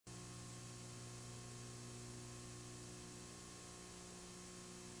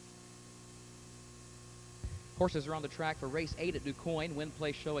Horses are on the track for race 8 at DuQuoin. Win,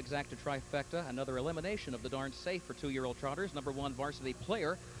 Play, Show, Exacta, Trifecta. Another elimination of the darn safe for 2-year-old trotters. Number 1, Varsity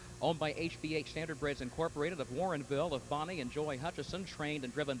Player, owned by HBH Standardbreds Incorporated of Warrenville, of Bonnie and Joy Hutchison, trained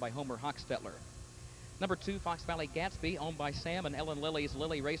and driven by Homer Hochstetler. Number 2, Fox Valley Gatsby, owned by Sam and Ellen Lilly's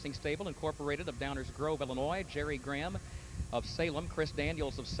Lilly Racing Stable Incorporated of Downers Grove, Illinois. Jerry Graham of Salem, Chris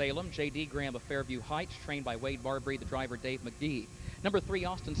Daniels of Salem, J.D. Graham of Fairview Heights, trained by Wade Barbary, the driver Dave Magee. Number 3,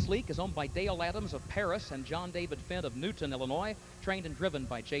 Austin Sleek, is owned by Dale Adams of Paris and John David Finn of Newton, Illinois, trained and driven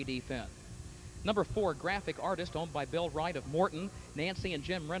by J.D. Finn. Number 4, Graphic Artist, owned by Bill Wright of Morton, Nancy and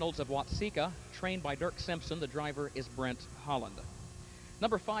Jim Reynolds of Watseka, trained by Dirk Simpson, the driver is Brent Holland.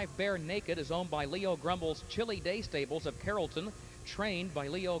 Number 5, Bear Naked, is owned by Leo Grumble's Chili Day Stables of Carrollton, trained by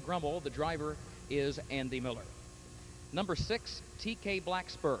Leo Grumble, the driver is Andy Miller. Number 6, TK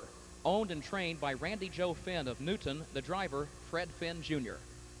Black Spur, owned and trained by Randy Joe Finn of Newton, the driver Fred Finn Jr.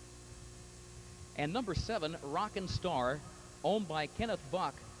 And number 7, Rockin' Star, owned by Kenneth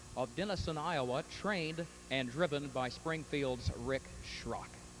Buck of Denison, Iowa, trained and driven by Springfield's Rick Schrock.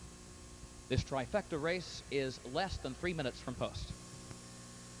 This trifecta race is less than 3 minutes from post.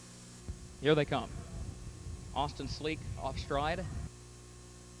 Here they come. Austin Sleek off stride.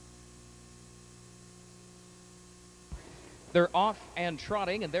 They're off and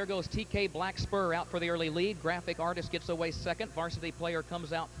trotting, and there goes TK Black Spur out for the early lead. Graphic Artist gets away second. Varsity Player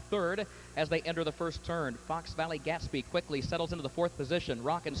comes out third as they enter the first turn. Fox Valley Gatsby quickly settles into the 4th position.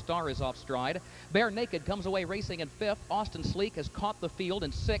 Rockin' Star is off stride. Bear Naked comes away racing in 5th. Austin Sleek has caught the field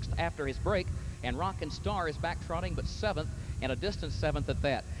in 6th after his break, and Rockin' Star is back trotting but 7th, and a distant 7th at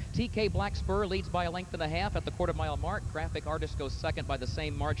that. TK Black Spur leads by a length and a half at the quarter-mile mark. Graphic Artist goes second by the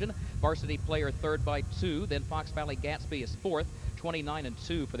same margin. Varsity Player third by 2. Then Fox Valley Gatsby is 4th,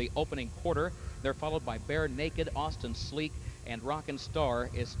 29-2 for the opening quarter. They're followed by Bear Naked, Austin Sleek, and Rockin' Star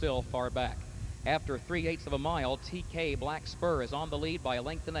is still far back. After 3/8 of a mile, TK Black Spur is on the lead by a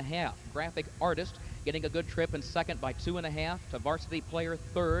length and a half. Graphic Artist getting a good trip in second by 2.5 to Varsity Player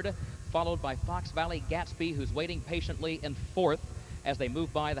third, followed by Fox Valley Gatsby, who's waiting patiently in 4th as they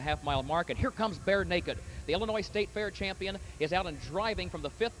move by the half-mile mark. And here comes Bear Naked. The Illinois State Fair champion is out and driving from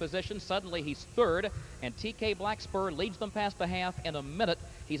the 5th position. Suddenly he's third, and TK Black Spur leads them past the half in a minute.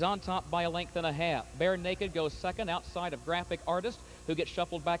 He's on top by a length and a half. Bear Naked goes second outside of Graphic Artist, who gets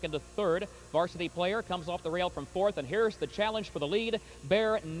shuffled back into third. Varsity Player comes off the rail from 4th, and here's the challenge for the lead.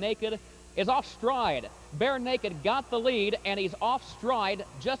 Bear Naked is off stride. Bear Naked got the lead, and he's off stride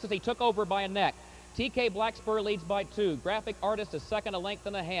just as he took over by a neck. TK Black Spur leads by 2. Graphic Artist is second, a length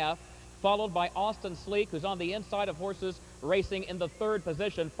and a half, followed by Austin Sleek, who's on the inside of horses racing in the 3rd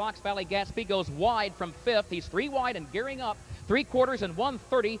position. Fox Valley Gatsby goes wide from 5th. He's 3 wide and gearing up. 3/4 and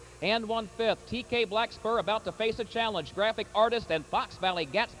 1/30 and 1/5. TK Black Spur about to face a challenge. Graphic Artist and Fox Valley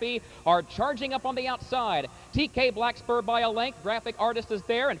Gatsby are charging up on the outside. TK Black Spur by a length. Graphic Artist is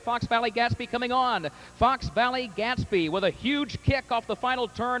there, and Fox Valley Gatsby coming on. Fox Valley Gatsby with a huge kick off the final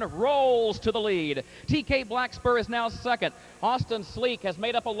turn rolls to the lead. TK Black Spur is now second. Austin Sleek has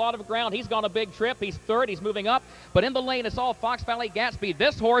made up a lot of ground. He's gone a big trip. He's third. He's moving up. But in the lane, it's all Fox Valley Gatsby.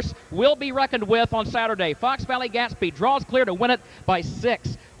 This horse will be reckoned with on Saturday. Fox Valley Gatsby draws clear to win it by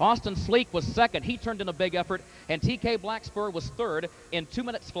 6. Austin Sleek was second. He turned in a big effort. And TK Black Spur was third in 2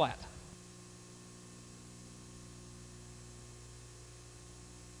 minutes flat.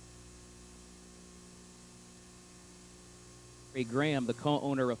 Jerry Graham, the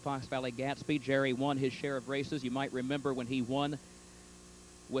co-owner of Fox Valley Gatsby. Jerry won his share of races. You might remember when he won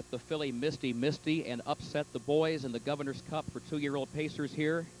with the filly Misty and upset the boys in the Governor's Cup for 2-year-old pacers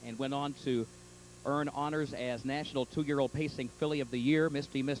here, and went on to earn honors as National 2-year-old Pacing Filly of the Year,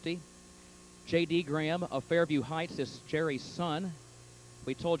 Misty. J.D. Graham of Fairview Heights is Jerry's son.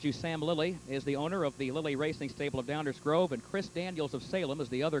 We told you Sam Lilly is the owner of the Lilly Racing Stable of Downers Grove, and Chris Daniels of Salem is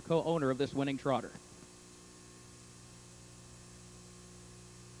the other co-owner of this winning trotter.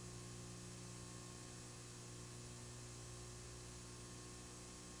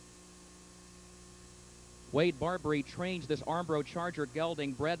 Wade Barbary trains this Armbro Charger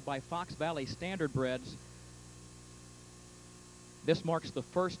gelding bred by Fox Valley Standardbreds. This marks the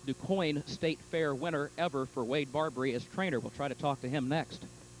first DuQuoin State Fair winner ever for Wade Barbary as trainer. We'll try to talk to him next.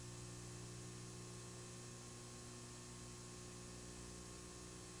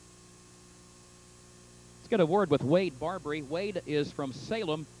 Let's get a word with Wade Barbary. Wade is from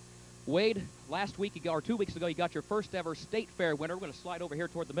Salem. Wade, last week or 2 weeks ago, you got your first ever State Fair winner. We're going to slide over here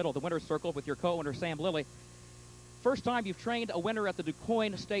toward the middle of the winner's circle with your co-owner, Sam Lilly. First time you've trained a winner at the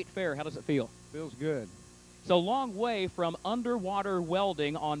DuQuoin State Fair. How does it feel? Feels good. It's a long way from underwater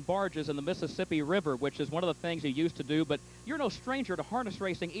welding on barges in the Mississippi River, which is one of the things you used to do, but you're no stranger to harness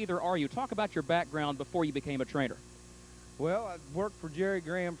racing either, are you? Talk about your background before you became a trainer. Well, I worked for Jerry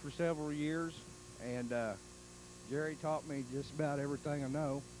Graham for several years, and Jerry taught me just about everything I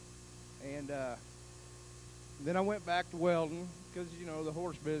know. And then I went back to welding because, you know, the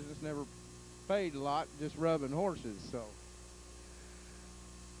horse business never paid a lot, just rubbing horses. So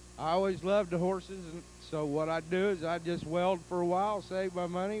I always loved the horses, and so what I'd do is I'd just weld for a while, save my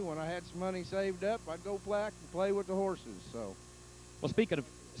money. When I had some money saved up, I'd go back and play with the horses. So, well, speaking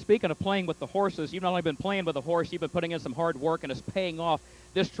of playing with the horses, you've not only been playing with the horse, you've been putting in some hard work, and it's paying off.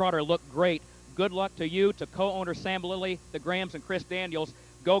 This trotter looked great. Good luck to you, to co-owner Sam Lilly, the Grahams, and Chris Daniels.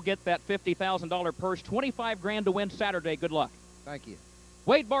 Go get that $50,000 purse, 25 grand to win Saturday. Good luck. thank you.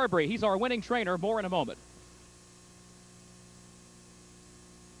 Wade Barbary, he's our winning trainer. More in a moment.